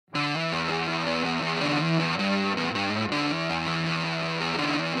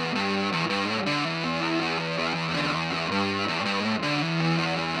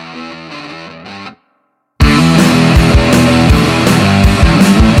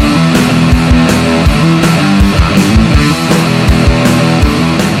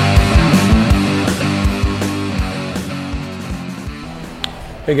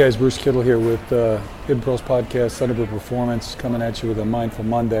Hey guys, Bruce Kittle here with Hidden Pearls Podcast, Thunderbird Performance, coming at you with a Mindful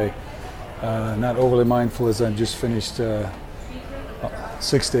Monday. Not overly mindful as I've just finished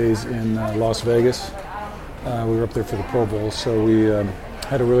 6 days in Las Vegas. We were up there for the Pro Bowl, so we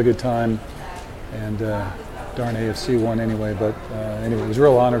had a really good time, and darn AFC won anyway, but anyway, it was a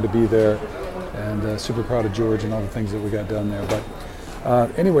real honor to be there, and super proud of George and all the things that we got done there. But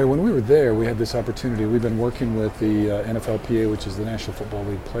anyway, when we were there, we had this opportunity. We've been working with the NFLPA, which is the National Football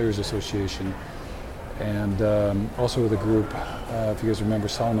League Players Association, and also with a group, if you guys remember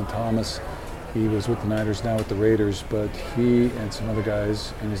Solomon Thomas, he was with the Niners, now with the Raiders, but he and some other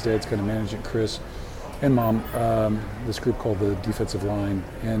guys, and his dad's kind of managing Chris and Mom, this group called the Defensive Line,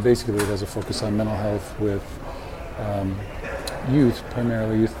 and basically it has a focus on mental health with youth,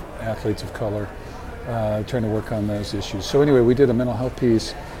 primarily youth athletes of color, trying to work on those issues. So anyway, we did a mental health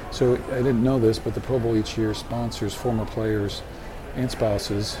piece. So I didn't know this, but the Pro Bowl each year sponsors former players and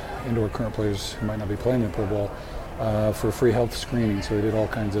spouses and or current players who might not be playing in the Pro Bowl for free health screening. So they did all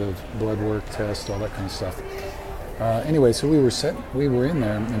kinds of blood work, tests, all that kind of stuff. Anyway, so we were in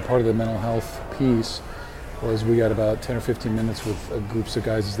there, and part of the mental health piece was we got about 10 or 15 minutes with groups of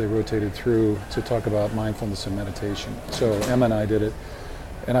guys as they rotated through to talk about mindfulness and meditation. So Emma and I did it.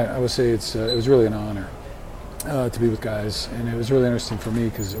 And I would say it was really an honor to be with guys, and it was really interesting for me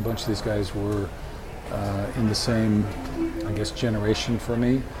because a bunch of these guys were in the same, I guess, generation for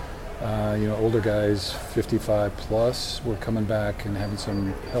me. Older guys, 55 plus, were coming back and having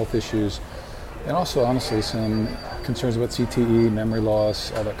some health issues, and also, honestly, some concerns about CTE, memory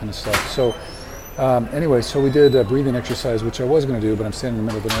loss, all that kind of stuff. So anyway, so we did a breathing exercise, which I was going to do, but I'm standing in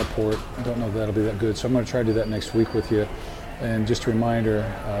the middle of an airport. I don't know if that'll be that good, so I'm going to try to do that next week with you. And just a reminder,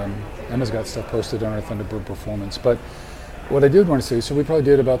 Emma's got stuff posted on our Thunderbird Performance. But what I did want to say, so we probably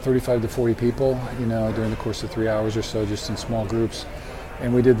did about 35 to 40 people, during the course of 3 hours or so, just in small groups.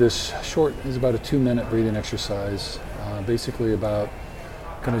 And we did this short, it was about a 2-minute breathing exercise, basically about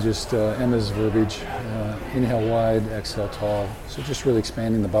kind of just Emma's verbiage, inhale wide, exhale tall. So just really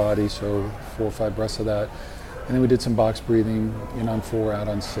expanding the body, so 4 or 5 breaths of that. And then we did some box breathing, in on 4, out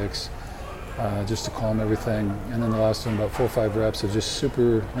on 6. Just to calm everything, and then the last one, about 4 or 5 reps of just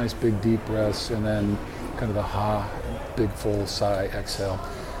super nice big deep breaths, and then kind of the ha, big full sigh, exhale.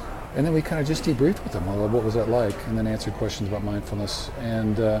 And then we kind of just debriefed with them, well, what was that like, and then answered questions about mindfulness.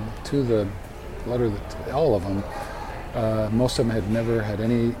 And to the letter, all of them, most of them had never had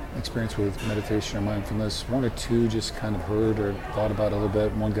any experience with meditation or mindfulness. 1 or 2 just kind of heard or thought about it a little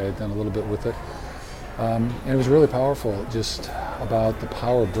bit. One guy had done a little bit with it. And it was really powerful, just about the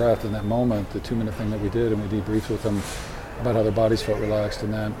power of breath in that moment, the 2-minute thing that we did, and we debriefed with them about how their bodies felt relaxed.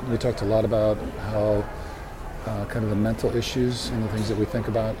 And then we talked a lot about how kind of the mental issues and the things that we think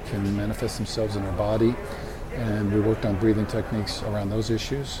about can manifest themselves in our body. And we worked on breathing techniques around those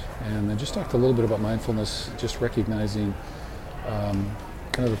issues. And then just talked a little bit about mindfulness, just recognizing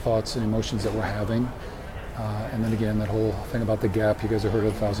kind of the thoughts and emotions that we're having. And then again, that whole thing about the gap, you guys have heard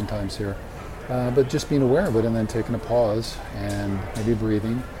it 1,000 times here. But just being aware of it, and then taking a pause and maybe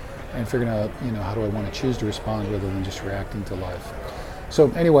breathing and figuring out, how do I want to choose to respond rather than just reacting to life. So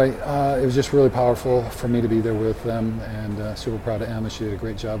anyway, it was just really powerful for me to be there with them, and super proud of Emma. She did a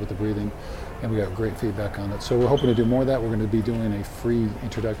great job with the breathing, and we got great feedback on it. So we're hoping to do more of that. We're going to be doing a free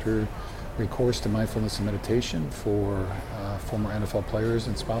introductory course to mindfulness and meditation for former NFL players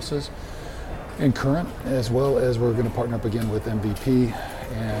and spouses and current, as well as we're going to partner up again with MVP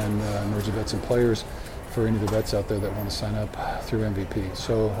and Emerging Vets and Players for any of the vets out there that want to sign up through MVP.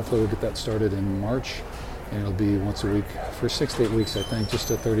 So hopefully we'll get that started in March, and it'll be once a week for 6 to 8 weeks, I think,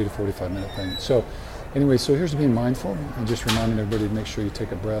 just a 30 to 45 minute thing. So anyway, so here's to being mindful, and just reminding everybody to make sure you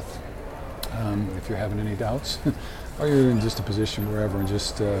take a breath if you're having any doubts, or you're in just a position wherever, and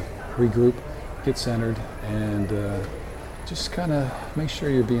just regroup, get centered, and just kind of make sure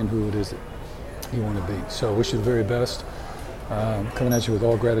you're being who it is that you want to be. So wish you the very best. Coming at you with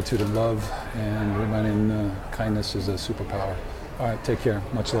all gratitude and love, and reminding kindness is a superpower. All right, take care.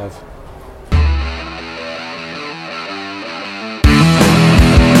 Much love.